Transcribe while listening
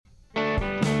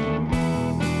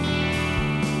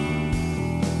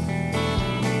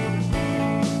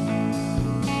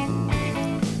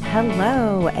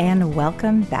Hello, and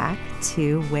welcome back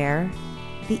to Where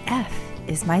the F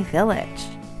is My Village.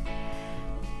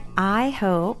 I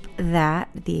hope that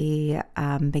the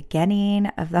beginning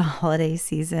of the holiday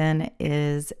season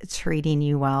is treating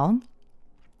you well.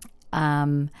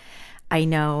 I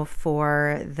know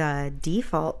for the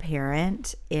default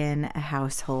parent in a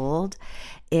household,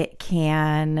 it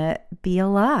can be a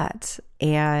lot.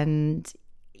 And,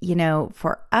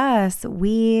 for us,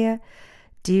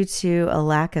 due to a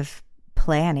lack of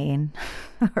planning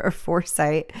or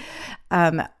foresight,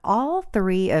 all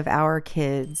three of our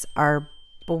kids are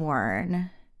born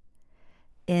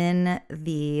in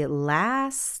the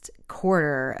last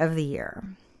quarter of the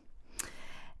year.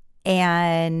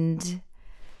 And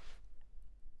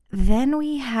then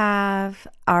we have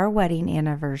our wedding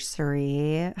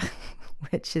anniversary,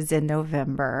 which is in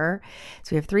November.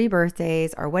 So we have 3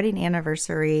 birthdays, our wedding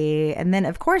anniversary, and then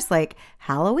of course like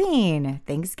Halloween,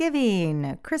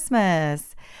 Thanksgiving,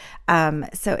 Christmas.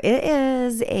 So it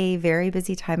is a very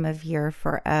busy time of year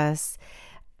for us.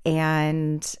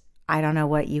 And I don't know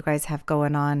what you guys have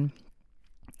going on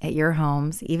at your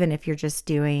homes, even if you're just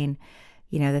doing,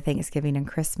 the Thanksgiving and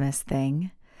Christmas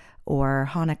thing or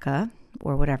Hanukkah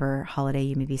or whatever holiday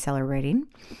you may be celebrating.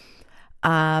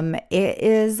 It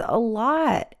is a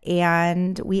lot,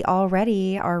 and we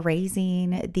already are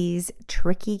raising these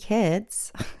tricky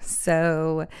kids.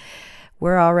 So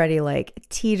we're already like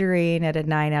teetering at a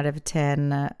 9 out of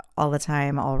 10 all the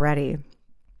time already.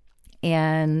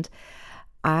 And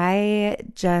I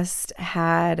just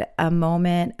had a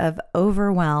moment of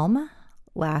overwhelm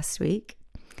last week.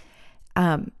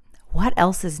 What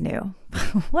else is new?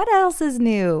 What else is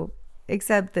new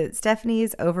except that Stefanie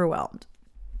is overwhelmed?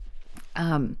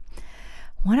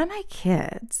 One of my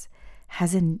kids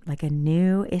has a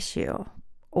new issue,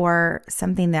 or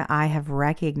something that I have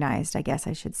recognized, I guess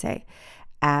I should say,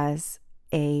 as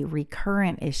a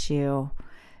recurrent issue,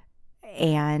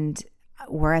 and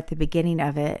we're at the beginning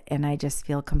of it, and I just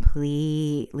feel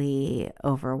completely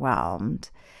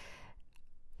overwhelmed.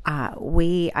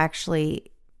 We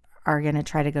actually are going to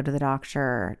try to go to the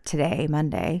doctor today,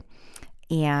 Monday,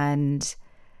 and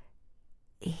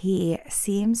he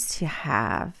seems to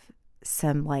have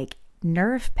some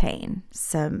nerve pain,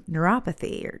 some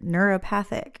neuropathy or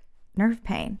neuropathic nerve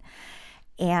pain.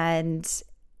 And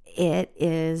it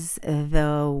is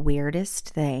the weirdest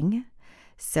thing.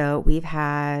 So we've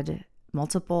had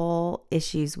multiple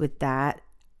issues with that.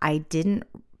 I didn't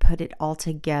put it all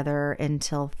together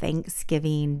until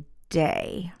Thanksgiving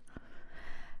Day.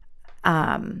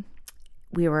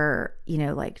 We were,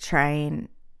 trying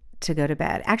to go to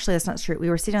bed. Actually, that's not true. We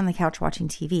were sitting on the couch watching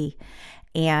TV,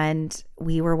 and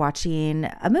we were watching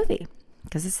a movie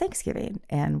because it's Thanksgiving,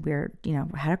 and we're,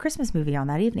 had a Christmas movie on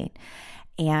that evening.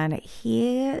 And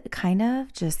he kind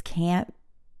of just can't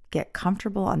get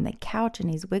comfortable on the couch,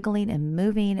 and he's wiggling and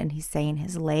moving, and he's saying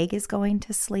his leg is going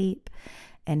to sleep,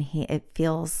 and it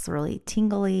feels really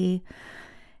tingly.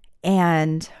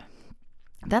 And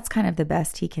that's kind of the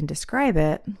best he can describe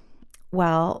it.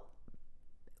 Well,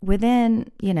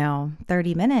 within,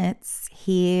 30 minutes,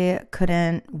 he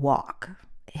couldn't walk.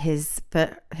 His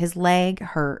leg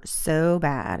hurt so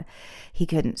bad. He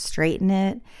couldn't straighten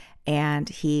it, and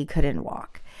he couldn't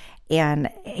walk. And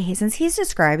since he's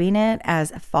describing it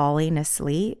as falling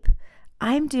asleep,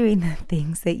 I'm doing the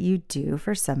things that you do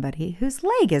for somebody whose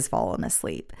leg has fallen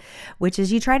asleep, which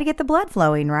is you try to get the blood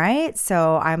flowing, right?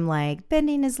 So I'm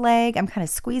bending his leg. I'm kind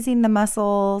of squeezing the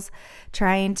muscles,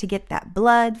 trying to get that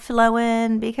blood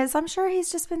flowing, because I'm sure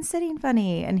he's just been sitting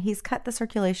funny and he's cut the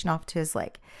circulation off to his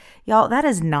leg. Y'all, that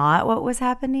is not what was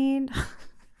happening.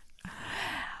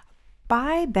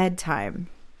 By bedtime,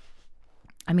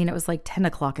 it was 10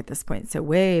 o'clock at this point, so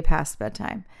way past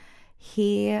bedtime,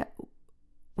 he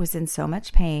was in so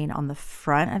much pain on the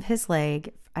front of his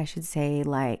leg, I should say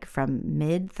from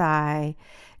mid-thigh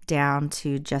down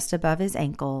to just above his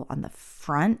ankle on the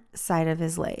front side of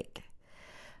his leg.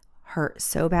 Hurt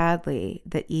so badly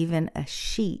that even a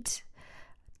sheet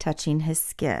touching his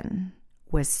skin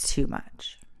was too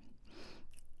much.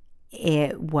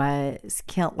 It was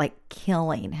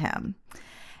killing him.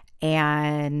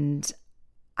 And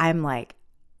I'm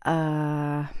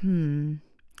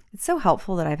it's so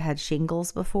helpful that I've had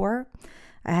shingles before.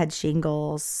 I had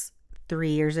shingles 3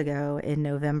 years ago in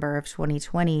November of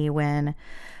 2020 when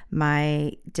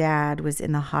my dad was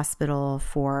in the hospital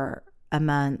for a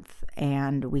month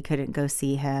and we couldn't go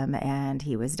see him and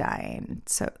he was dying.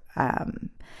 So, and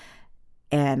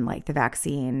the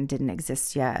vaccine didn't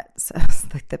exist yet. So it's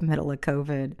the middle of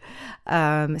COVID.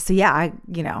 So yeah, I,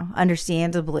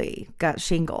 understandably got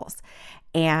shingles.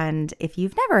 And if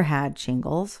you've never had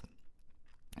shingles,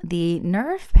 The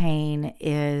nerve pain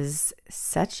is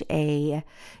such a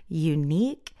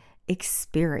unique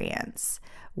experience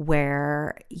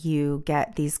where you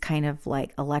get these kind of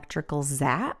like electrical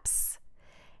zaps,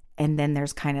 and then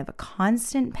there's kind of a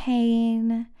constant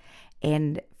pain.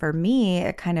 And for me,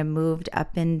 it kind of moved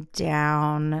up and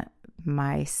down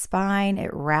my spine. It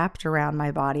wrapped around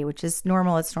my body, which is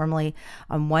normal. It's normally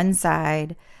on one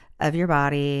side of your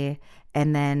body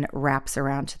and then wraps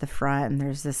around to the front. And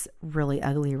there's this really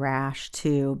ugly rash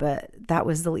too, but that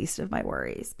was the least of my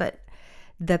worries. But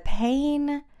the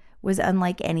pain was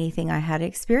unlike anything I had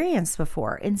experienced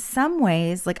before. In some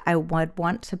ways, like I would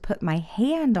want to put my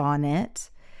hand on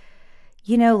it,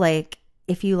 like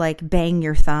if you like bang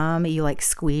your thumb, you like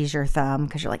squeeze your thumb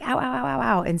because you're like, ow, ow, ow, ow,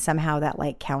 ow. And somehow that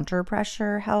like counter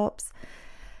pressure helps.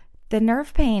 The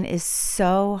nerve pain is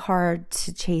so hard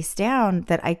to chase down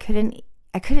that I couldn't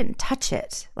touch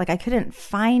it. Like I couldn't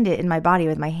find it in my body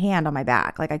with my hand on my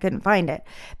back. Like I couldn't find it,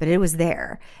 but it was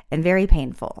there and very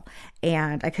painful.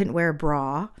 And I couldn't wear a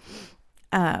bra.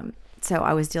 So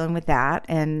I was dealing with that,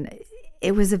 and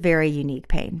it was a very unique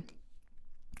pain.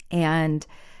 And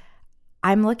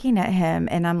I'm looking at him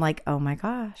and I'm like, oh my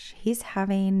gosh, he's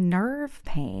having nerve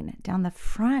pain down the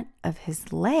front of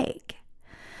his leg.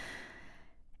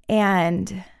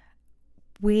 And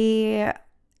we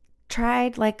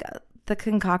tried like the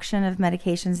concoction of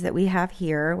medications that we have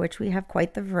here, which we have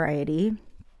quite the variety,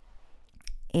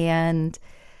 and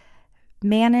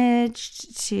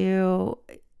managed to,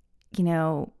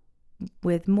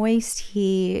 with moist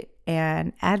heat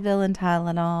and Advil and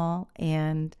Tylenol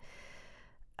and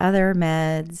other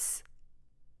meds,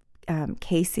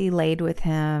 Casey laid with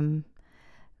him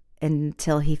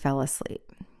until he fell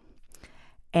asleep.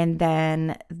 And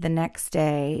then the next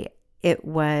day, it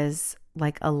was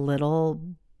like a little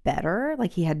better,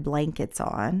 like he had blankets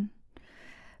on.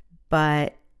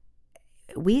 But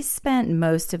we spent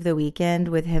most of the weekend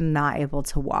with him not able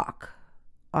to walk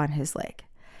on his leg.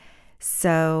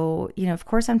 So, of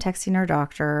course I'm texting our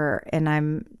doctor, and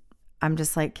I'm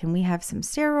just like, can we have some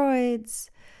steroids?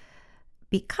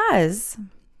 Because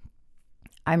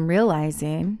I'm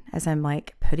realizing as I'm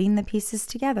like putting the pieces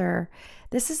together,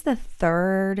 this is the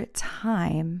third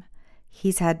time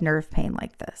he's had nerve pain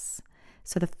like this.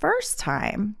 So the first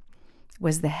time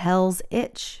was the hell's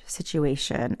itch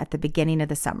situation at the beginning of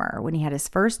the summer when he had his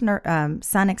first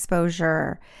sun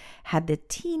exposure, had the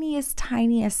teeniest,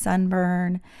 tiniest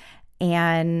sunburn,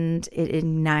 and it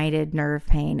ignited nerve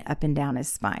pain up and down his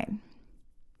spine.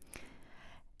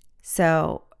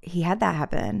 So he had that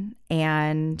happen.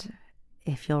 And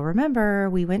if you'll remember,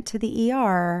 we went to the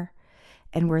ER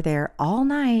and were there all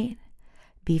night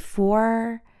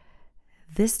before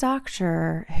this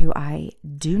doctor, who I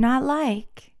do not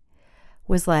like,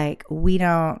 was like, we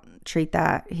don't treat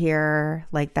that here.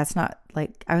 Like, that's not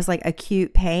like, I was like,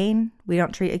 acute pain. We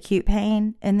don't treat acute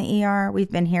pain in the ER. We've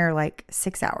been here like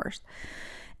 6 hours.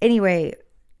 Anyway,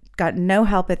 got no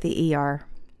help at the ER.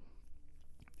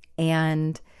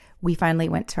 And we finally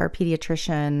went to our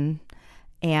pediatrician,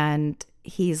 and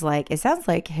he's like, it sounds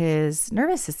like his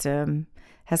nervous system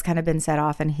has kind of been set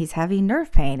off and he's having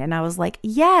nerve pain. And I was like,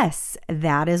 yes,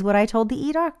 that is what I told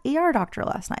the ER doctor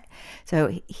last night.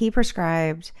 So he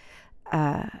prescribed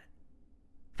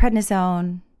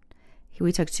prednisone.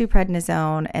 We took 2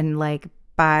 prednisone, and like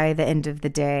by the end of the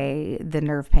day, the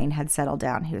nerve pain had settled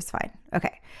down. He was fine.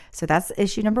 Okay. So that's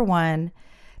issue number 1.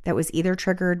 That was either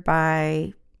triggered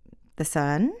by the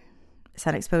sun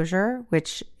exposure,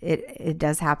 which it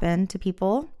does happen to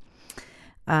people.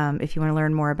 If you want to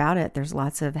learn more about it, there's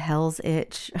lots of Hell's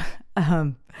Itch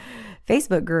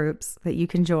Facebook groups that you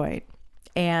can join.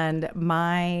 And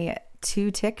my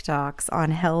 2 TikToks on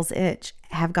Hell's Itch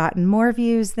have gotten more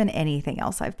views than anything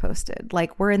else I've posted.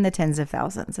 Like, we're in the tens of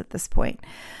thousands at this point,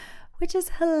 which is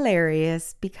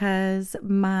hilarious because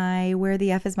my Where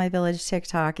the F is My Village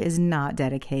TikTok is not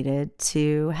dedicated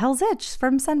to Hell's Itch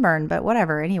from sunburn, but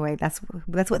whatever. Anyway, that's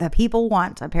what the people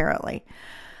want, apparently.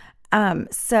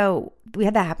 So we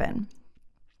had that happen.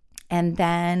 And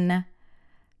then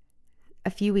a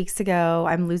few weeks ago,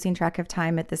 I'm losing track of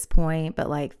time at this point, but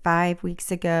like 5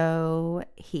 weeks ago,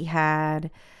 he had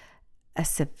a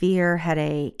severe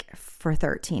headache for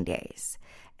 13 days.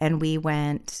 And we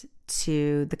went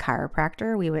to the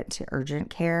chiropractor. We went to urgent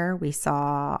care. We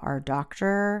saw our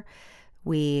doctor.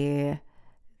 We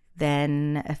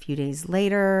then a few days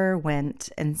later went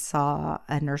and saw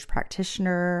a nurse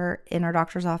practitioner in our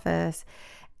doctor's office,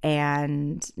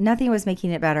 and nothing was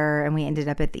making it better. And we ended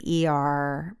up at the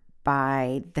ER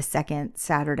by the second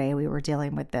Saturday we were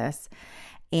dealing with this.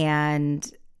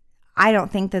 And I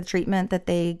don't think the treatment that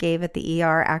they gave at the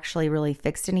ER actually really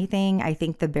fixed anything. I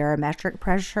think the barometric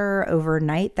pressure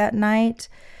overnight that night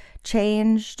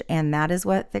changed, and that is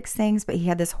what fixed things. But he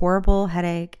had this horrible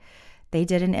headache. They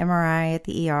did an MRI at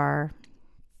the ER,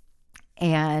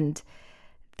 and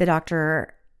the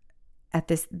doctor at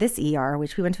this ER,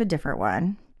 which we went to a different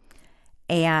one,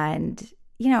 and,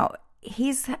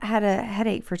 he's had a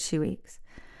headache for 2 weeks.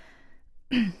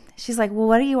 She's like, well,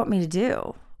 what do you want me to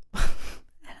do?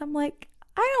 And I'm like,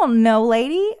 I don't know,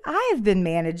 lady. I've been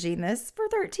managing this for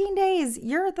 13 days.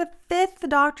 You're the 5th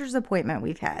doctor's appointment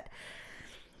we've had.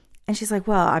 And she's like,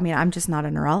 well, I'm just not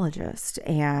a neurologist.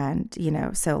 And,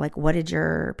 so like, what did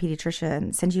your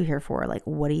pediatrician send you here for? Like,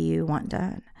 what do you want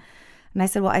done? And I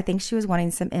said, well, I think she was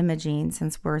wanting some imaging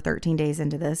since we're 13 days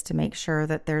into this to make sure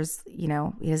that there's, he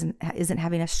isn't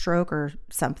having a stroke or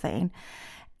something.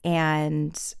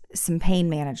 And some pain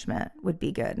management would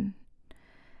be good.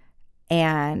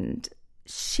 And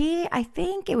I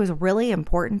think it was really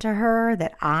important to her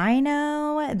that I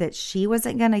know that she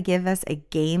wasn't going to give us a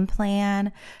game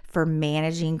plan for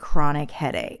managing chronic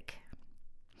headache.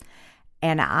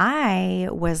 And I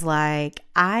was like,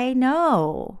 I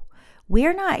know.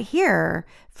 We're not here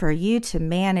for you to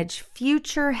manage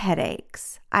future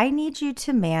headaches. I need you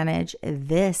to manage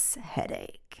this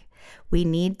headache. We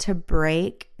need to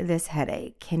break this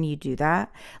headache. Can you do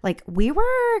that? Like, we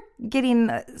were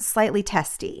getting slightly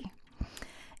testy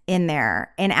in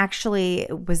there. And actually,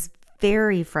 it was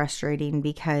very frustrating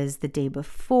because the day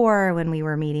before, when we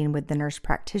were meeting with the nurse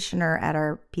practitioner at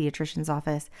our pediatrician's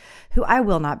office, who I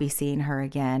will not be seeing her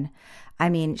again.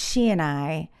 She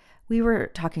and we were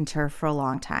talking to her for a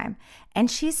long time,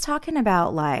 and she's talking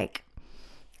about like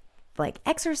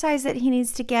exercise that he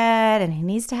needs to get, and he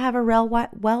needs to have a real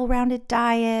well-rounded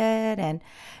diet, and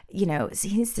he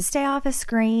needs to stay off of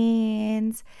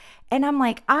screens. And I'm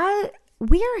like,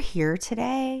 we are here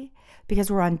today because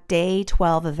we're on day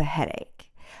 12 of a headache.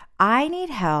 I need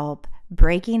help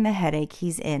breaking the headache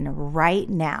he's in right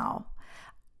now.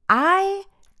 I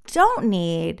don't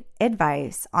need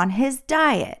advice on his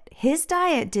diet. His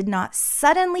diet did not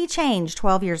suddenly change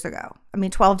 12 days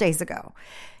ago.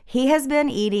 He has been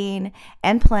eating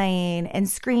and playing and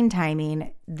screen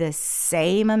timing the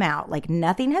same amount. Like,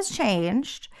 nothing has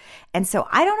changed. And so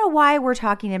I don't know why we're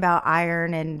talking about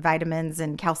iron and vitamins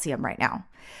and calcium right now,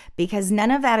 because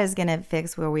none of that is going to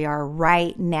fix where we are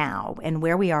right now. And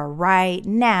where we are right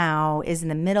now is in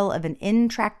the middle of an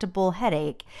intractable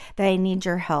headache that I need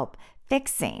your help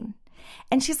fixing.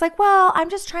 And she's like, well, I'm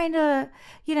just trying to,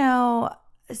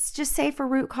 just say for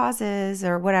root causes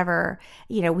or whatever,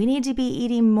 we need to be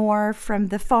eating more from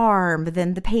the farm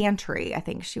than the pantry, I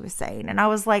think she was saying. And I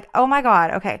was like, oh my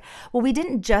God, okay. Well, we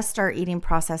didn't just start eating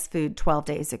processed food 12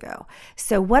 days ago.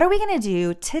 So what are we going to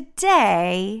do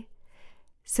today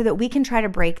so that we can try to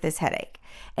break this headache?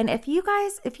 And if you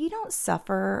don't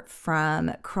suffer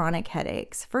from chronic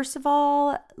headaches, first of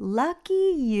all,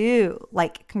 lucky you,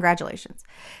 like, congratulations.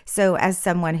 So as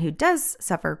someone who does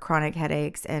suffer chronic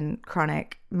headaches and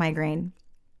chronic migraine,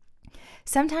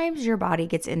 sometimes your body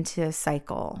gets into a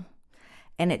cycle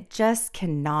and it just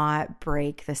cannot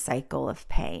break the cycle of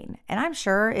pain. And I'm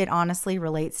sure it honestly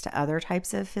relates to other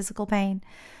types of physical pain.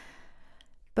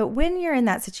 But when you're in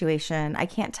that situation, I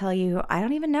can't tell you, I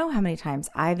don't even know how many times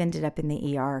I've ended up in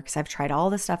the ER because I've tried all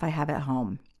the stuff I have at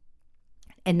home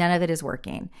and none of it is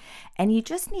working. And you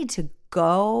just need to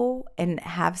go and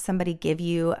have somebody give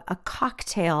you a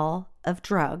cocktail of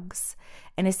drugs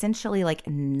and essentially like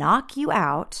knock you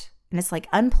out. And it's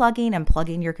like unplugging and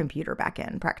plugging your computer back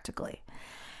in practically.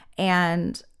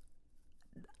 And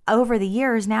over the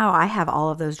years now, I have all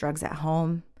of those drugs at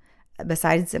home.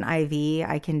 Besides an IV,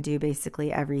 I can do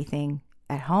basically everything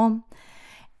at home.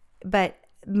 But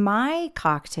my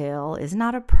cocktail is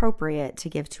not appropriate to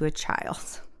give to a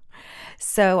child.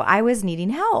 So I was needing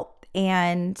help.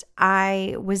 And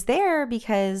I was there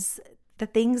because the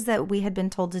things that we had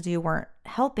been told to do weren't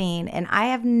helping. And I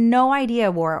have no idea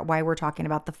why we're talking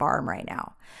about the farm right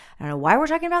now. I don't know why we're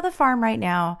talking about the farm right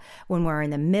now when we're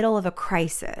in the middle of a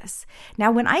crisis.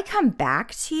 Now, when I come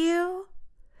back to you,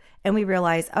 and we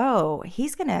realize, oh,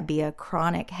 he's going to be a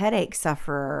chronic headache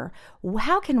sufferer.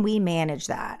 How can we manage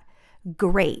that?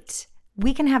 Great.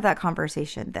 We can have that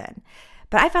conversation then.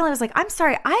 But I finally was like, I'm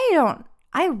sorry,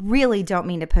 I really don't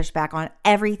mean to push back on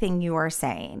everything you are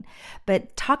saying.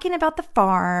 But talking about the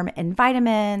farm and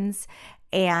vitamins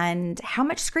and how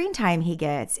much screen time he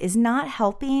gets is not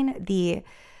helping the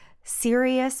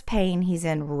serious pain he's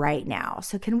in right now.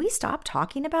 So can we stop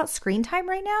talking about screen time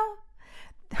right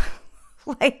now?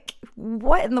 Like,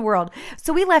 what in the world?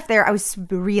 So we left there. I was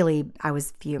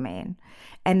fuming.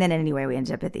 And then anyway, we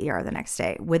ended up at the ER the next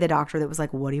day with a doctor that was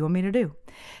like, what do you want me to do?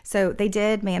 So they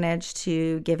did manage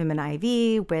to give him an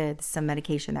IV with some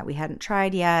medication that we hadn't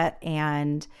tried yet.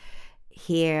 And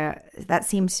that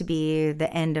seems to be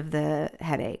the end of the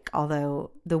headache, although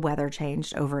the weather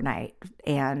changed overnight.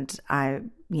 And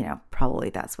probably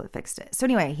that's what fixed it. So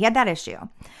anyway, he had that issue.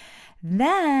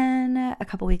 Then a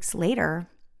couple weeks later,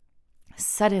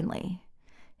 suddenly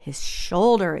his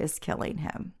shoulder is killing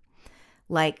him.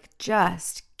 Like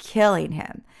just killing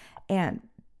him. And,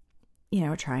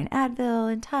 trying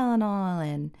Advil and Tylenol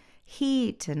and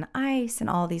heat and ice and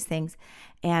all these things.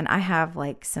 And I have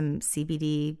like some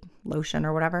CBD lotion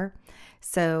or whatever.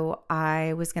 So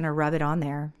I was going to rub it on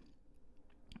there.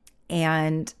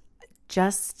 And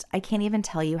I can't even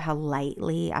tell you how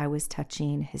lightly I was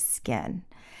touching his skin.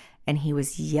 And he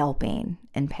was yelping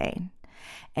in pain.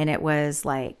 And it was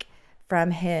like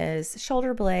from his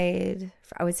shoulder blade,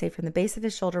 I would say from the base of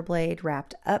his shoulder blade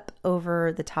wrapped up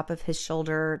over the top of his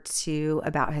shoulder to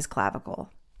about his clavicle.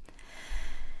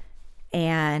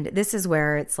 And this is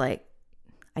where it's like,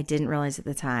 I didn't realize at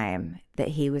the time that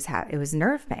it was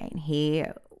nerve pain. He,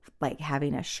 like,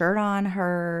 having a shirt on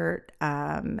hurt,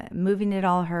 moving it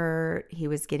all hurt. He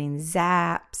was getting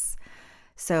zaps.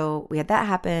 So we had that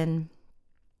happen.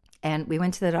 And we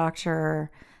went to the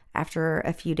doctor after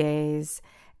a few days,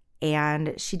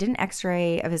 and she did an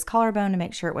x-ray of his collarbone to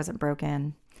make sure it wasn't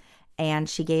broken. And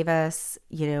she gave us,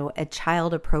 a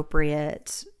child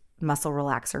appropriate muscle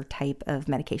relaxer type of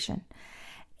medication.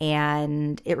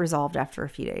 And it resolved after a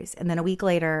few days. And then a week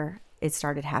later, it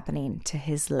started happening to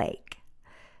his leg.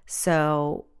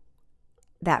 So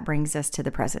that brings us to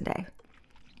the present day.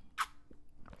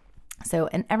 So,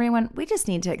 and everyone, we just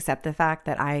need to accept the fact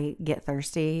that I get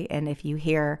thirsty. And if you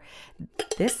hear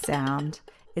this sound,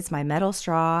 it's my metal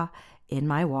straw in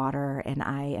my water, and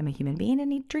I am a human being and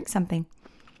need to drink something.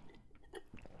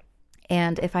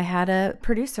 And if I had a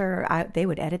producer, they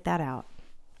would edit that out.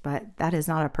 But that is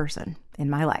not a person in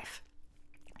my life.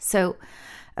 So,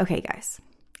 okay, guys.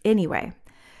 Anyway,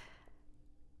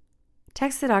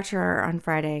 text the doctor on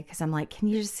Friday because I'm like, can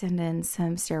you just send in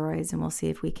some steroids and we'll see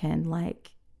if we can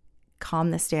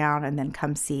calm this down and then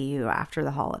come see you after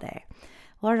the holiday.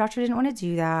 Well, our doctor didn't want to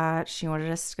do that. She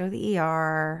wanted us to go to the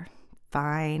ER.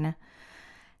 Fine.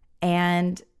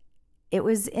 And it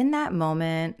was in that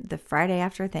moment, the Friday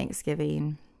after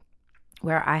Thanksgiving,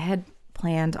 where I had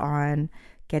planned on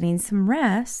getting some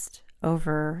rest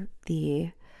over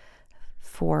the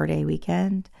 4-day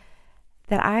weekend,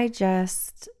 that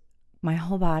my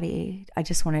whole body, I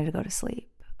just wanted to go to sleep.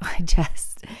 I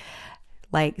just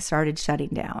started shutting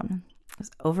down. I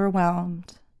was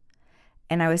overwhelmed.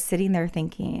 And I was sitting there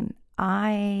thinking,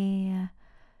 I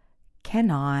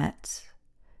cannot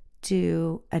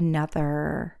do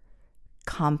another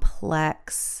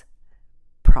complex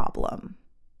problem,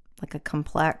 like a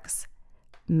complex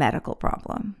medical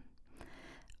problem.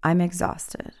 I'm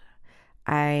exhausted.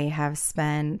 I have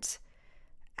spent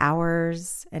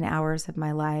hours and hours of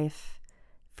my life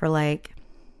for 8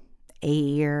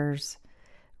 years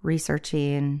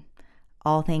researching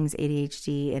all things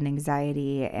ADHD and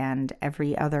anxiety and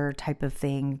every other type of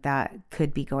thing that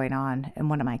could be going on in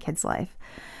one of my kids' life.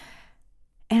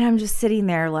 And I'm just sitting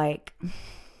there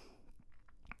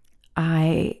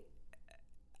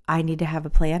I need to have a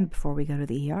plan before we go to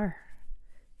the ER.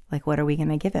 What are we going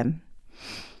to give him?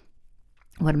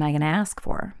 What am I going to ask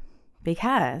for?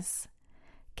 Because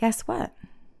guess what?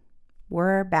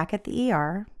 We're back at the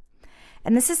ER.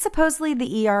 And this is supposedly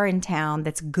the ER in town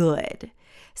that's good.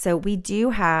 So we do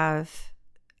have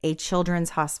a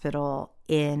children's hospital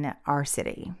in our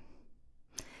city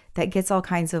that gets all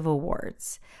kinds of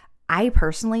awards. I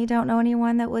personally don't know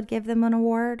anyone that would give them an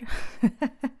award,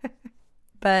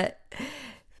 but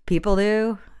people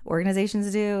do,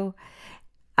 organizations do.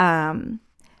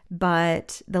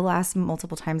 But the last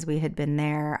multiple times we had been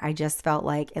there, I just felt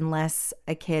like unless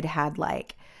a kid had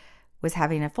was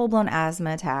having a full-blown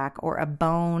asthma attack or a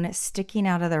bone sticking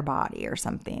out of their body or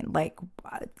something,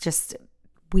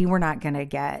 we were not going to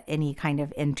get any kind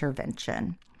of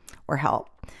intervention or help.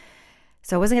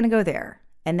 So I wasn't going to go there.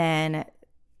 And then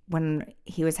when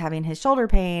he was having his shoulder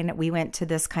pain, we went to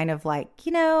this kind of I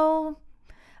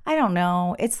don't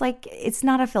know. It's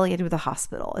not affiliated with a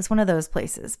hospital. It's one of those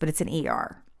places, but it's an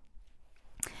ER.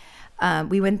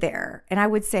 We went there, and I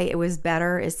would say it was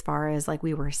better as far as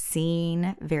we were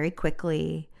seen very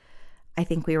quickly. I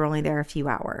think we were only there a few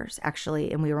hours,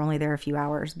 actually, and we were only there a few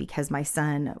hours because my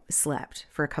son slept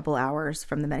for a couple hours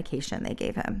from the medication they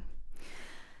gave him.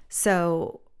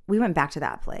 So we went back to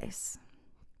that place.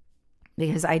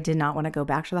 because I did not want to go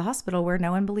back to the hospital where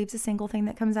no one believes a single thing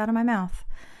that comes out of my mouth.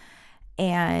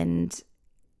 And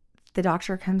the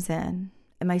doctor comes in,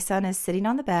 and my son is sitting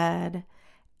on the bed,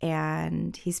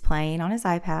 and he's playing on his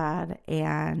iPad,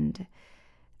 and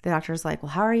the doctor's like,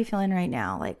 well, how are you feeling right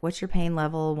now? Like, what's your pain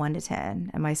level, 1 to 10?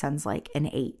 And my son's like an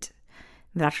 8.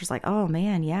 The doctor's like, oh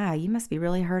man, yeah, you must be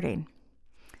really hurting.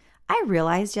 I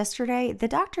realized yesterday the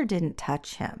doctor didn't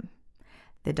touch him.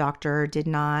 The doctor did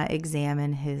not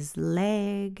examine his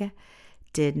leg,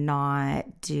 did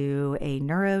not do a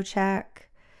neuro check,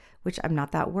 which I'm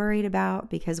not that worried about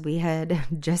because we had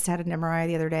just had an MRI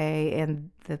the other day, and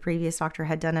the previous doctor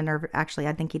had done a nerve. Actually,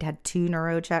 I think he'd had 2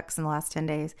 neuro checks in the last 10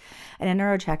 days. And a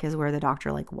neuro check is where the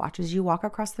doctor like watches you walk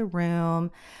across the room,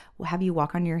 will have you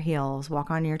walk on your heels, walk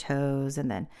on your toes,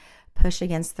 and then push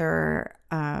against their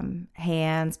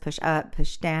hands, push up,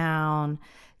 push down,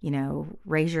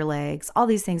 raise your legs, all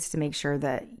these things to make sure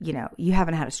that, you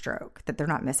haven't had a stroke, that they're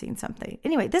not missing something.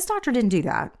 Anyway, this doctor didn't do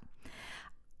that.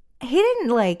 He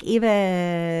didn't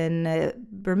even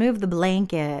remove the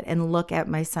blanket and look at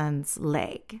my son's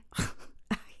leg.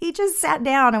 He just sat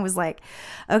down and was like,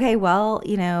 okay, well,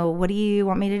 what do you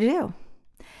want me to do?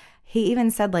 He even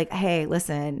said like, hey,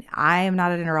 listen, I am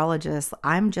not a neurologist.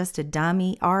 I'm just a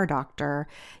dumb ER doctor,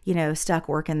 stuck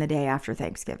working the day after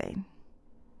Thanksgiving.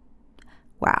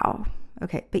 Wow.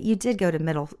 Okay. But you did go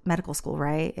to medical school,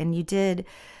 right? And you did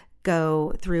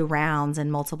go through rounds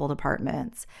in multiple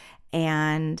departments.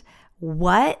 And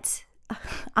what?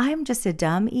 I'm just a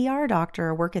dumb ER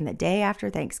doctor working the day after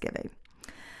Thanksgiving.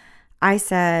 I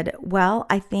said, well,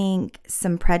 I think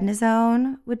some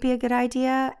prednisone would be a good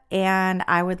idea. And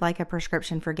I would like a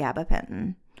prescription for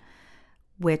gabapentin,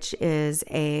 which is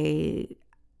a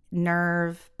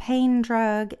nerve pain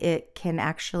drug. It can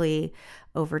actually,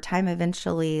 over time,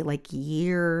 eventually, like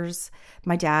years.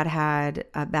 My dad had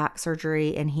a back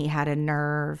surgery, and he had a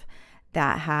nerve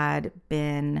that had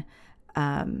been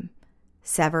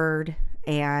severed,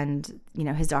 and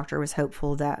his doctor was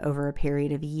hopeful that over a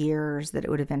period of years that it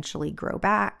would eventually grow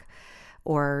back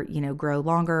or grow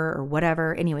longer or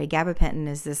whatever. Anyway, gabapentin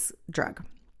is this drug.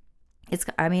 It's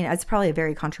probably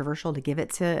very controversial to give it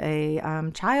to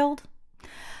a child.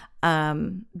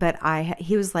 But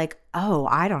he was like, oh,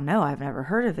 I don't know, I've never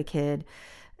heard of a kid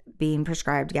being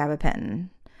prescribed gabapentin.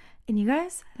 And you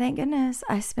guys, thank goodness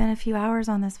I spent a few hours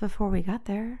on this before we got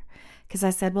there. Because I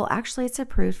said, well, actually, it's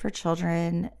approved for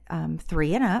children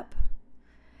 3 and up.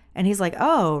 And he's like,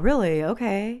 oh, really?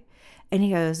 Okay. And he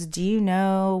goes, do you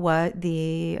know what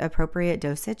the appropriate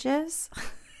dosage is?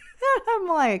 I'm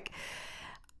like,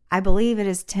 I believe it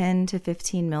is 10 to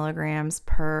 15 milligrams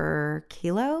per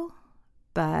kilo,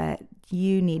 but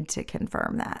you need to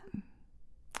confirm that.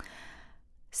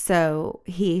 So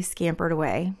he scampered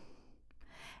away,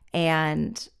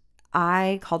 and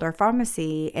I called our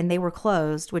pharmacy, and they were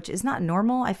closed, which is not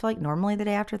normal. I feel like normally the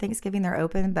day after Thanksgiving they're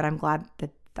open, but I'm glad that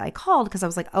I called because I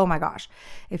was like, oh my gosh,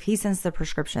 if he sends the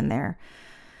prescription there,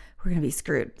 we're going to be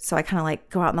screwed. So I kind of like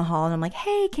go out in the hall and I'm like,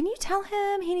 hey, can you tell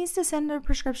him he needs to send a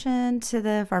prescription to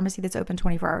the pharmacy that's open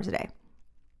 24 hours a day?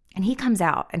 And he comes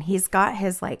out, and he's got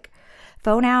his like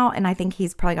phone out, and I think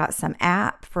he's probably got some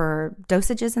app for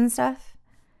dosages and stuff.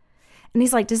 And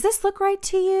he's like, does this look right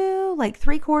to you? Like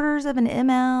 3/4 of an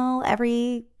ml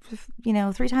every,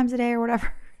 3 times a day or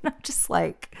whatever. And I'm just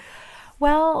like,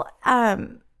 well,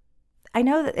 I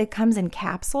know that it comes in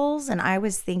capsules, and I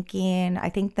was thinking, I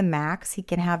think the max he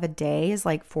can have a day is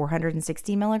like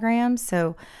 460 milligrams.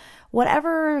 So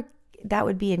whatever that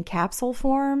would be in capsule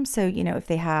form. So, if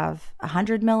they have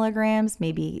 100 milligrams,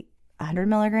 maybe 100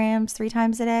 milligrams 3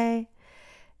 times a day.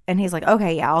 And he's like,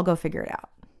 okay, yeah, I'll go figure it out.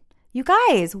 You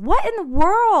guys, what in the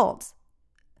world?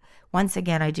 Once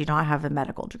again, I do not have a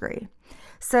medical degree.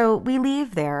 So we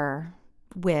leave there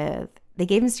they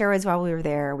gave him steroids while we were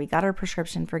there. We got our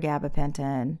prescription for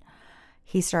gabapentin.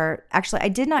 Actually, I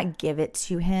did not give it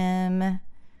to him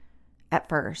at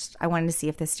first. I wanted to see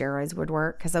if the steroids would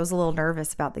work because I was a little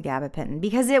nervous about the gabapentin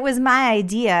because it was my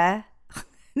idea,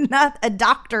 not a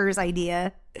doctor's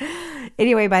idea.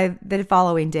 Anyway, by the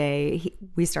following day,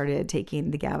 we started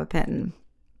taking the gabapentin.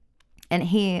 And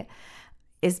he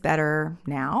is better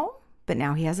now, but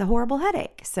now he has a horrible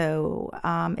headache. So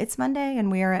it's Monday, and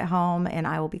we are at home, and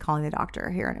I will be calling the doctor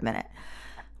here in a minute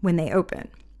when they open.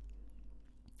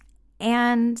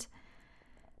 And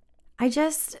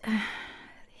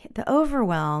the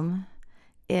overwhelm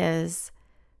is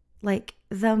like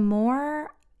the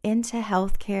more into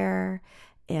healthcare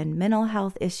and mental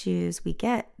health issues we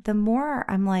get, the more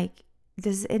I'm like,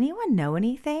 does anyone know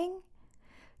anything?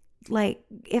 Like,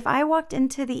 if I walked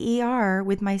into the ER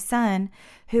with my son,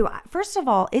 who, first of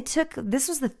all, this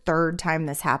was the third time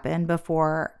this happened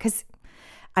before, because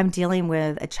I'm dealing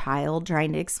with a child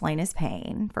trying to explain his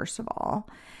pain, first of all.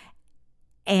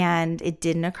 And it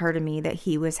didn't occur to me that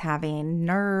he was having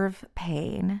nerve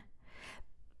pain.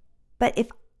 But if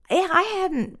I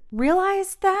hadn't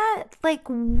realized that, like,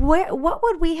 what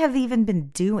would we have even been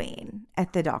doing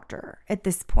at the doctor at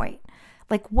this point?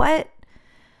 Like, what?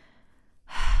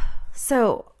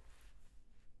 So,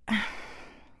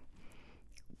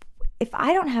 if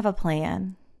I don't have a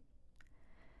plan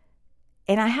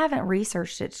and I haven't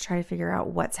researched it to try to figure out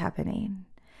what's happening,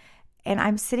 and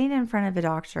I'm sitting in front of a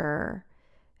doctor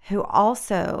who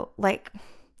also, like,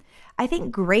 I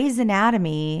think Grey's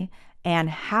Anatomy and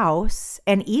House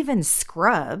and even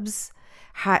Scrubs,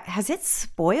 has it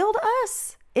spoiled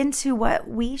us into what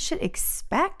we should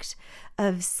expect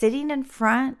of sitting in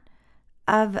front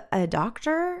of a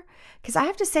doctor? Because I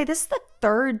have to say, this is the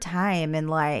third time in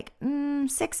like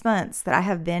 6 months that I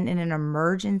have been in an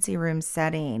emergency room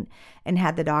setting and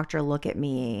had the doctor look at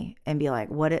me and be like,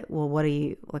 what do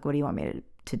you want me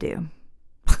to do?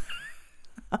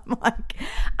 I'm like,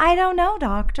 I don't know,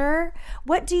 doctor.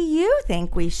 What do you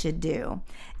think we should do?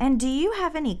 And do you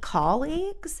have any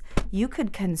colleagues you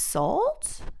could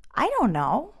consult? I don't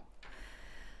know.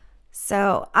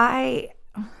 So I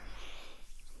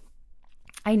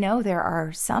know there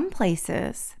are some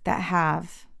places that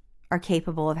are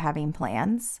capable of having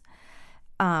plans.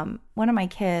 One of my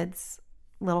kids'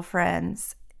 little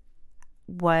friends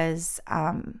was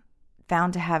found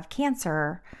to have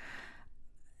cancer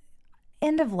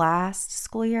end of last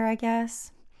school year, I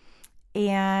guess.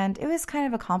 And it was kind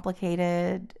of a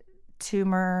complicated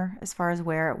tumor as far as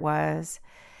where it was.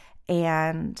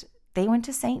 And they went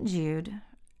to St. Jude.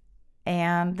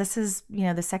 And this is,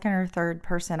 the second or third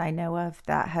person I know of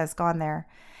that has gone there.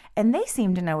 And they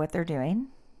seem to know what they're doing.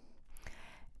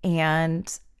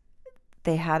 And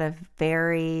they had a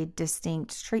very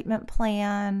distinct treatment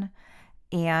plan.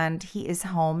 And he is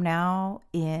home now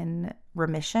in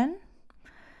remission.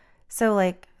 So,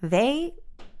 like, they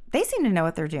seem to know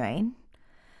what they're doing.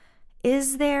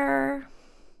 Is there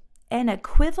an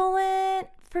equivalent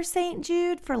for St.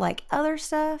 Jude for, like, other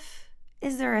stuff?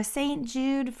 Is there a St.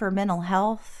 Jude for mental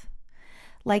health?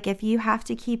 Like, if you have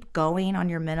to keep going on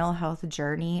your mental health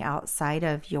journey outside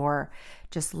of your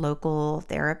just local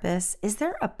therapist, is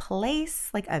there a place,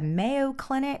 like a Mayo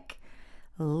Clinic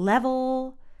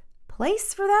level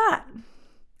place for that?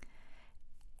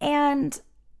 And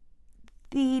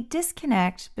the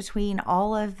disconnect between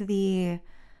all of the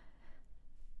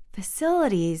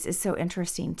facilities is so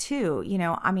interesting too.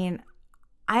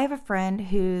 I have a friend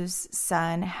whose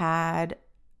son had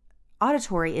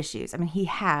auditory issues. He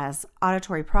has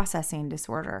auditory processing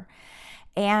disorder.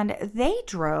 And they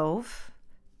drove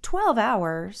 12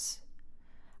 hours.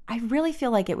 I really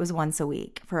feel like it was once a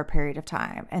week for a period of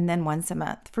time and then once a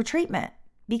month for treatment,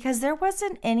 because there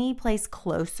wasn't any place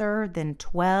closer than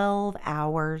 12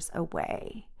 hours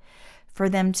away for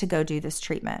them to go do this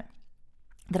treatment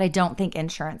that I don't think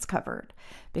insurance covered,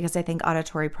 because I think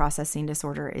auditory processing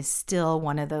disorder is still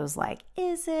one of those, like,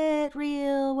 is it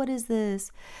real? What is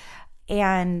this?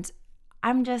 And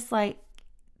I'm just like,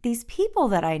 these people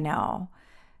that I know,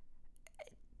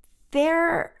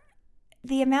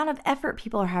 the amount of effort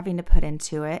people are having to put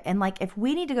into it. And like, if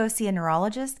we need to go see a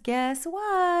neurologist, guess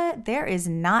what? There is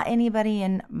not anybody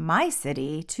in my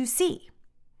city to see.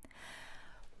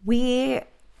 We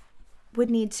would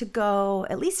need to go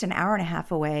at least an hour and a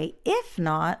half away, if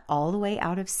not all the way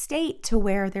out of state, to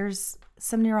where there's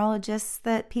some neurologists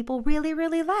that people really,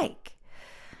 really like.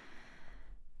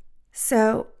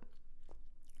 So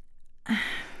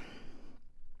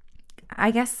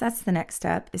I guess that's the next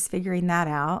step, is figuring that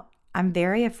out. I'm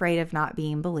very afraid of not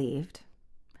being believed.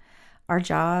 Our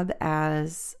job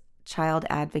as child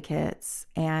advocates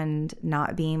and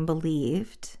not being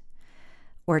believed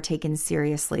or taken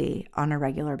seriously on a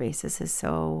regular basis is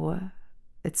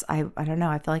I don't know,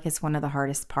 I feel like it's one of the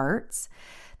hardest parts.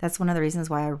 That's one of the reasons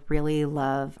why I really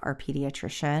love our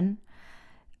pediatrician.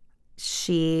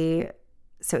 So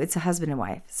it's a husband and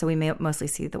wife, so we may mostly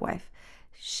see the wife.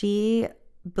 She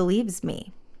believes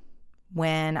me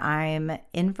when I'm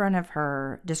in front of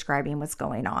her describing what's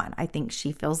going on. I think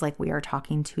she feels like we are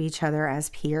talking to each other as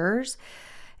peers,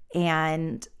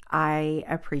 and I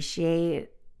appreciate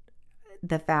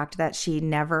the fact that she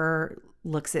never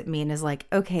looks at me and is like,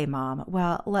 okay, mom,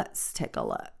 well, let's take a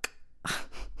look.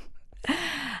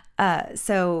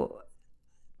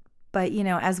 But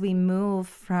as we move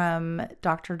from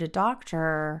doctor to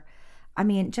doctor, I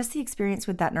mean, just the experience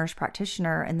with that nurse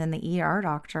practitioner and then the ER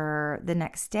doctor the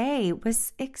next day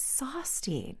was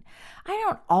exhausting. I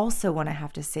don't also want to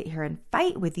have to sit here and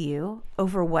fight with you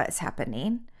over what's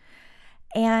happening.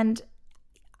 And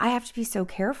I have to be so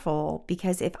careful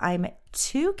because if I'm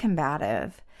too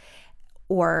combative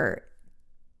or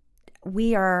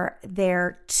we are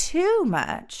there too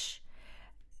much,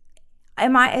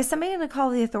 is somebody going to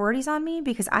call the authorities on me?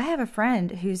 Because I have a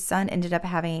friend whose son ended up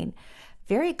having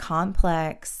very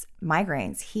complex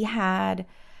migraines. He had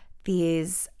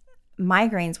these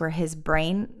migraines where his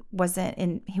brain wasn't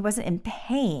in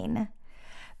pain,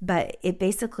 but it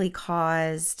basically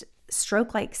caused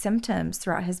stroke-like symptoms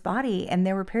throughout his body. And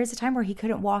there were periods of time where he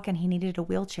couldn't walk and he needed a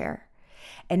wheelchair.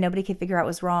 And nobody could figure out what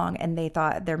was wrong. And they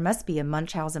thought there must be a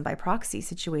Munchausen by proxy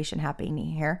situation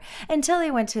happening here until they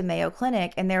went to Mayo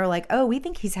Clinic and they were like, oh, we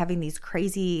think he's having these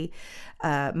crazy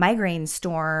migraine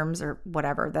storms or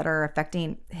whatever that are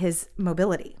affecting his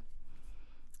mobility.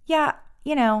 Yeah,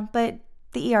 but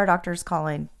the ER doctor's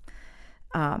calling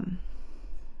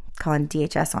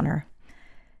DHS on her.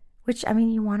 Which, I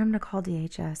mean, you want them to call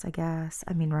DHS, I guess.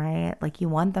 I mean, right? Like, you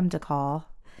want them to call.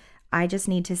 I just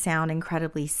need to sound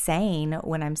incredibly sane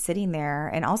when I'm sitting there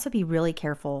and also be really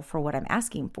careful for what I'm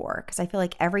asking for. Because I feel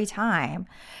like every time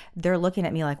they're looking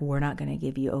at me like, we're not going to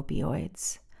give you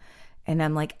opioids. And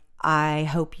I'm like, I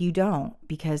hope you don't,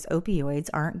 because opioids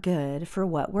aren't good for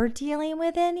what we're dealing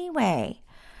with anyway.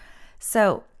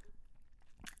 So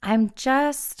I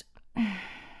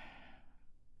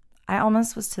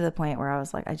almost was to the point where I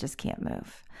was like, I just can't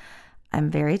move.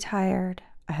 I'm very tired.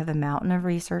 I have a mountain of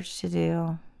research to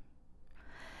do.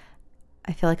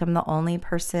 I feel like I'm the only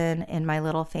person in my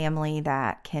little family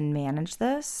that can manage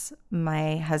this.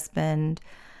 My husband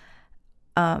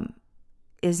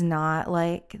is not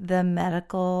like the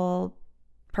medical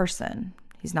person.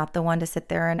 He's not the one to sit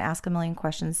there and ask a million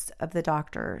questions of the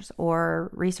doctors or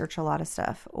research a lot of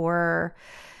stuff or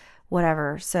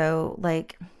whatever. So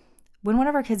like when one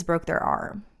of our kids broke their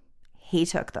arm, he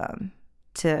took them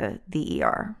to the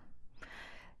ER.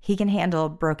 He can handle a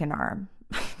broken arm.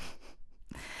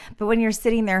 But when you're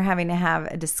sitting there having to have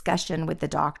a discussion with the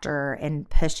doctor and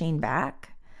pushing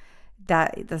back,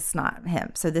 that's not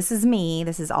him. So this is me.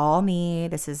 This is all me.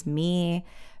 This is me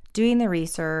doing the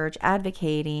research,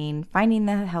 advocating, finding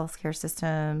the healthcare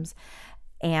systems.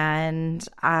 And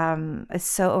it's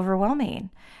so overwhelming.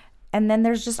 And then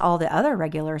there's just all the other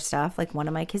regular stuff. Like one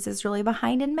of my kids is really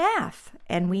behind in math,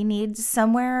 and we need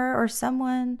somewhere or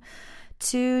someone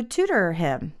to tutor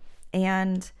him.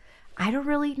 And I don't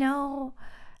really know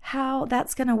how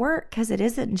that's going to work, because it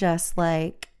isn't just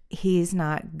like he's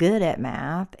not good at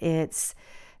math.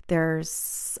 There's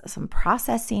some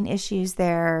processing issues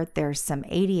there. There's some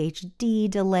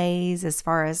ADHD delays as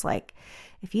far as like,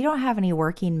 if you don't have any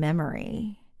working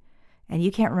memory and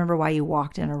you can't remember why you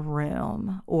walked in a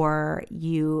room, or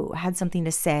you had something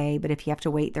to say, but if you have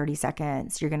to wait 30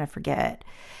 seconds, you're going to forget.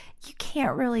 You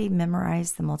can't really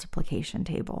memorize the multiplication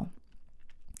table.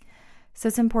 So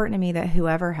it's important to me that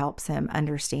whoever helps him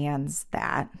understands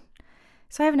that.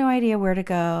 So I have no idea where to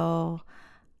go.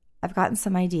 I've gotten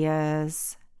some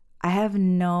ideas. I have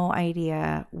no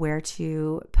idea where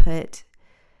to put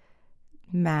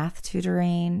math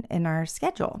tutoring in our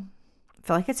schedule. I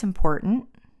feel like it's important.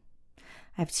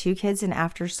 I have 2 kids in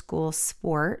after-school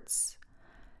sports.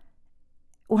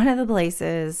 One of the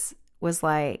places was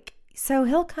like, so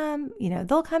he'll come,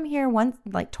 they'll come here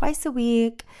twice a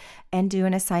week and do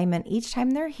an assignment each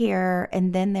time they're here.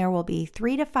 And then there will be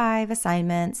 3 to 5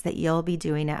 assignments that you'll be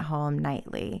doing at home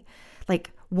nightly,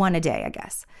 like one a day, I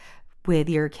guess, with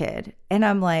your kid. And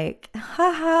I'm like,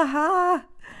 ha ha ha,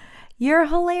 you're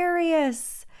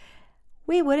hilarious.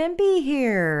 We wouldn't be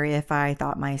here if I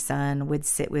thought my son would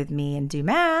sit with me and do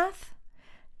math.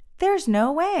 There's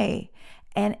no way.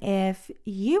 And if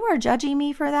you are judging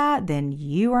me for that, then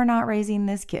you are not raising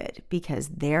this kid, because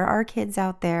there are kids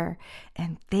out there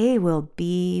and they will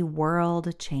be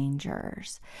world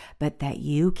changers, but that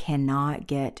you cannot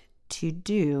get to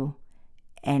do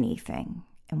anything.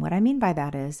 And what I mean by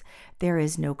that is there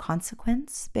is no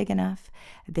consequence big enough.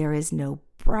 There is no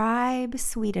bribe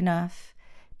sweet enough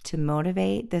to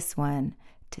motivate this one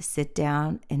to sit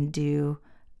down and do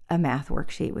a math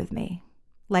worksheet with me.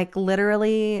 Like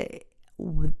literally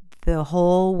the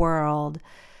whole world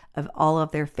of all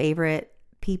of their favorite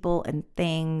people and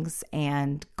things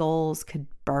and goals could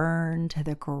burn to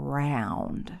the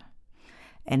ground.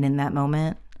 And in that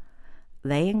moment,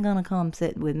 they ain't gonna come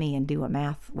sit with me and do a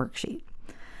math worksheet.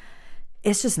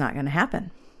 It's just not gonna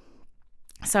happen.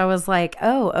 So I was like,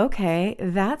 oh, okay,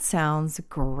 that sounds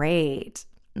great.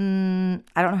 I don't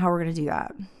know how we're gonna do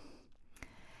that.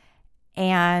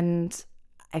 And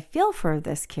I feel for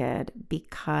this kid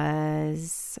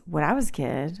because when I was a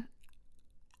kid,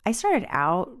 I started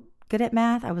out good at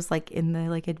math. I was like in the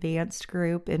like advanced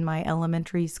group in my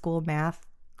elementary school math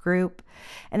group.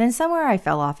 And then somewhere I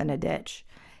fell off in a ditch.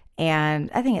 And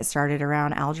I think it started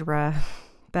around algebra,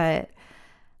 but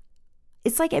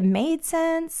it's like it made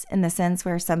sense in the sense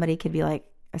where somebody could be like,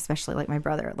 especially like my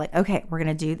brother, like, okay, we're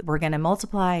going to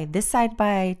multiply this side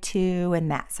by 2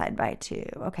 and that side by 2.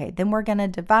 Okay, then we're going to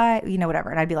divide,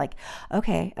 whatever. And I'd be like,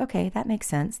 okay, that makes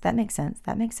sense. That makes sense.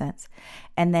 That makes sense.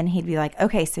 And then he'd be like,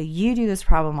 okay, so you do this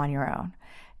problem on your own.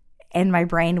 And my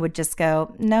brain would just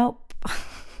go, nope.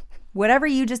 Whatever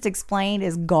you just explained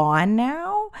is gone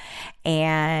now.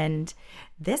 And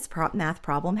this math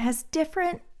problem has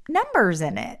different numbers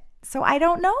in it. So I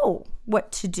don't know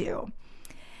what to do.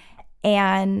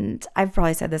 And I've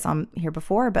probably said this on here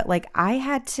before, but like I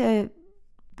had to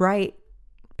write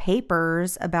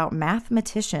papers about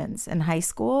mathematicians in high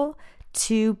school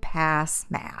to pass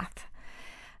math.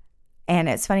 And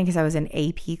it's funny because I was in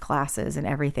AP classes and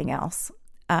everything else,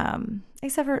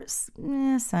 except for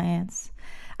science.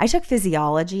 I took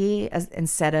physiology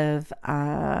instead of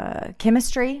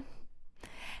chemistry,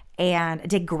 and I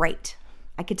did great.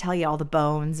 I could tell you all the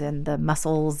bones and the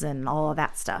muscles and all of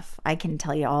that stuff. I can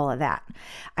tell you all of that.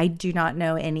 I do not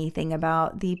know anything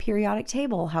about the periodic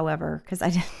table, however, because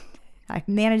I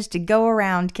managed to go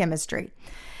around chemistry.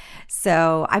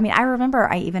 So, I mean, I remember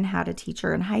I even had a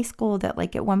teacher in high school that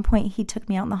like at one point he took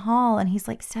me out in the hall and he's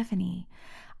like, Stefanie,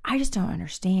 I just don't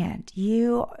understand.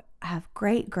 You have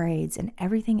great grades and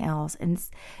everything else, and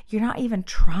you're not even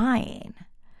trying.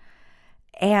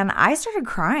 And I started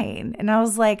crying and I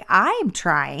was like, I'm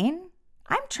trying.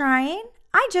 I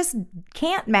just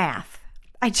can't math.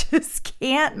 I just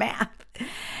can't math.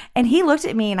 And he looked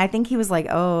at me and I think he was like,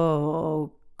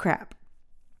 oh crap.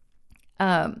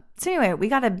 So anyway, we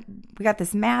got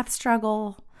this math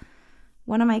struggle.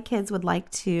 One of my kids would like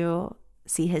to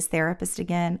see his therapist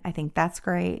again. I think that's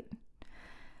great.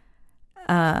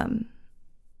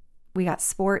 We got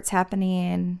sports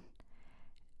happening.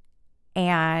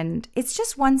 And it's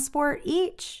just one sport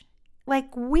each.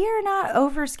 Like, we're not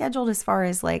overscheduled as far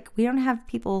as like, we don't have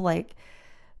people like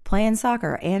playing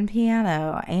soccer and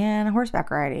piano and horseback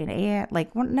riding and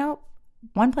like, nope.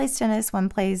 One plays tennis, one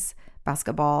plays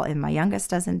basketball, and my youngest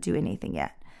doesn't do anything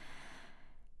yet.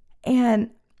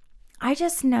 And I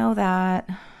just know that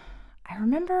I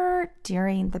remember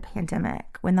during the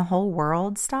pandemic when the whole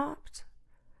world stopped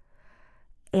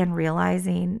and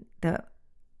realizing that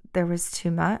there was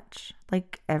too much.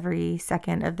 Like every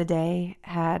second of the day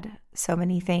had so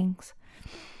many things.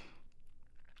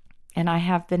 And I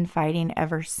have been fighting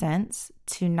ever since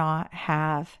to not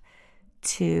have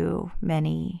too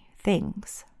many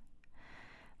things.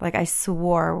 Like I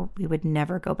swore we would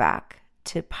never go back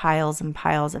to piles and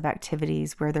piles of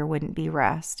activities where there wouldn't be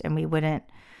rest and we wouldn't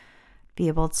be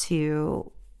able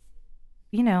to,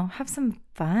 have some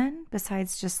fun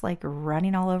besides just like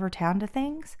running all over town to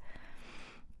things.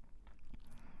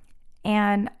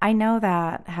 And I know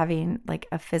that having like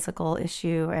a physical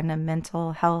issue and a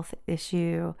mental health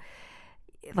issue,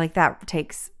 like that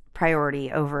takes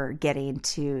priority over getting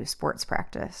to sports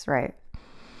practice, right?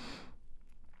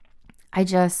 I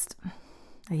don't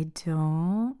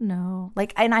know.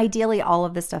 Like, and ideally all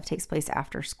of this stuff takes place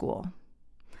after school.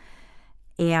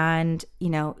 And,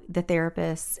 the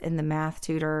therapists and the math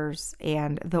tutors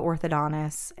and the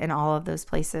orthodontists and all of those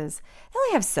places, they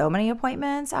only have so many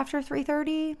appointments after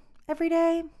 3:30 every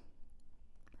day.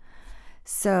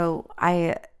 So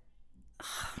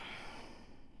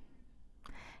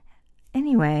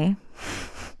anyway,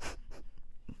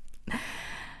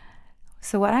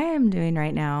 so what I am doing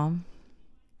right now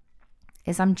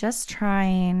is I'm just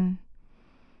trying,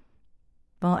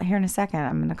 well, here in a second,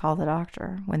 I'm going to call the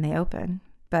doctor when they open,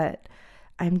 but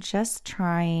I'm just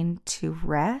trying to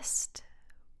rest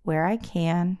where I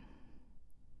can,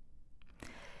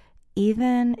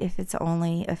 even if it's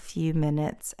only a few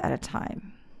minutes at a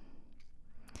time.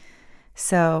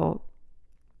 So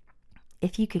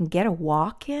if you can get a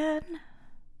walk in,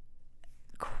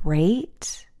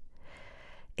 great.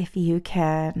 If you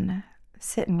can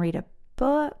sit and read a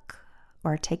book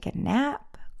or take a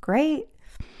nap, great.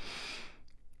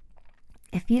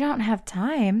 If you don't have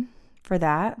time for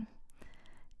that,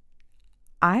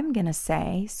 I'm going to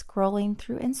say scrolling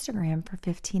through Instagram for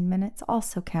 15 minutes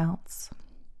also counts.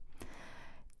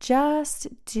 Just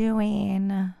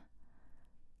doing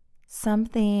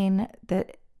something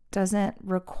that doesn't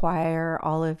require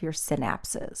all of your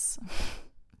synapses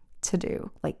to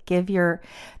do. Like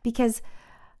because,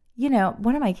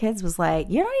 one of my kids was like,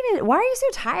 why are you so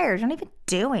tired? You're not even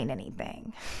doing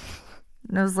anything.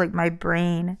 And I was like, my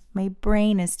brain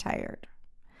is tired.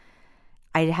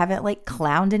 I haven't like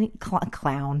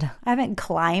I haven't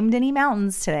climbed any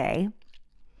mountains today.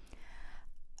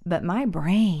 But my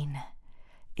brain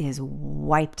is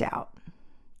wiped out.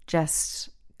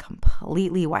 Just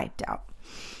completely wiped out.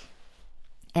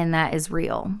 And that is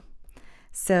real.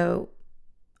 So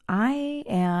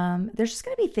there's just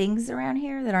going to be things around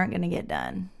here that aren't going to get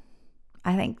done.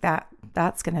 I think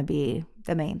that's going to be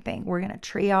the main thing. We're going to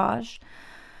triage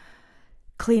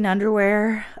clean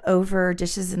underwear over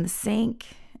dishes in the sink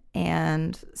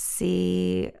and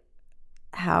see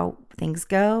how things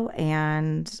go.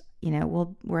 And,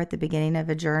 we're at the beginning of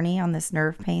a journey on this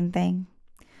nerve pain thing.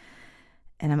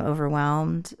 And I'm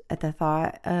overwhelmed at the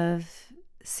thought of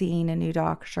seeing a new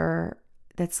doctor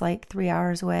that's like 3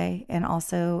 hours away. And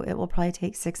also it will probably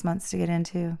take 6 months to get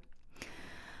into.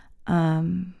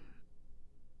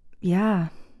 Yeah.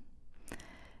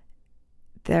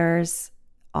 There's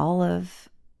all of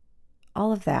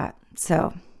that.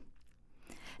 So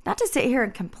not to sit here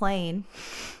and complain,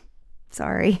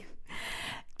 sorry,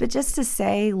 but just to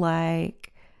say,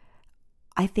 like,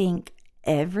 I think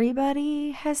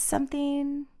everybody has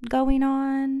something going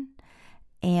on,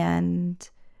 and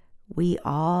we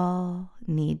all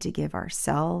need to give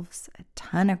ourselves a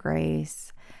ton of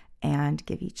grace and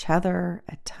give each other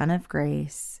a ton of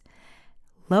grace,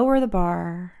 lower the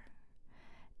bar,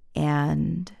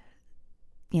 and,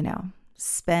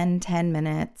 spend 10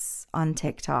 minutes on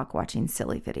TikTok watching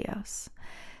silly videos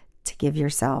to give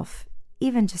yourself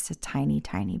even just a tiny,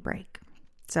 tiny break.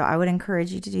 So I would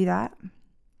encourage you to do that.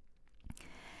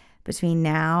 Between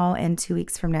now and 2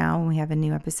 weeks from now, when we have a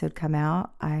new episode come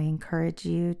out, I encourage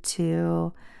you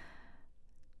to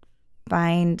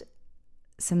find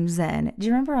some Zen. Do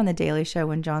you remember on The Daily Show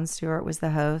when Jon Stewart was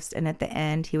the host, and at the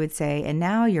end he would say, "And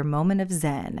now your moment of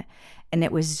Zen." And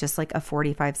it was just like a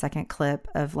 45-second clip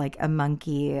of like a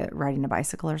monkey riding a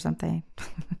bicycle or something.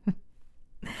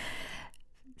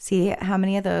 See how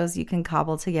many of those you can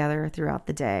cobble together throughout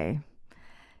the day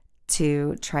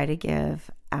to try to give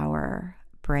our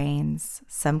brains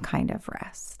some kind of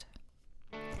rest.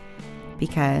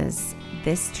 Because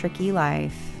this tricky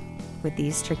life with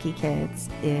these tricky kids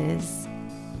is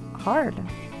hard.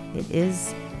 It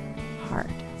is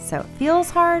hard. So it feels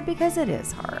hard because it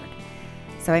is hard.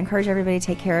 So I encourage everybody to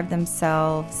take care of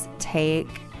themselves. Take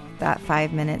that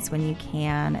 5 minutes when you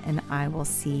can, and I will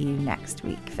see you next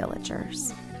week,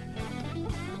 villagers.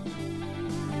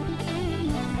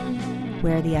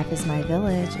 Where the F is My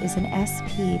Village is an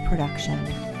SP production.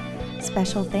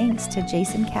 Special thanks to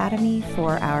Jason Academy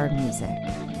for our music.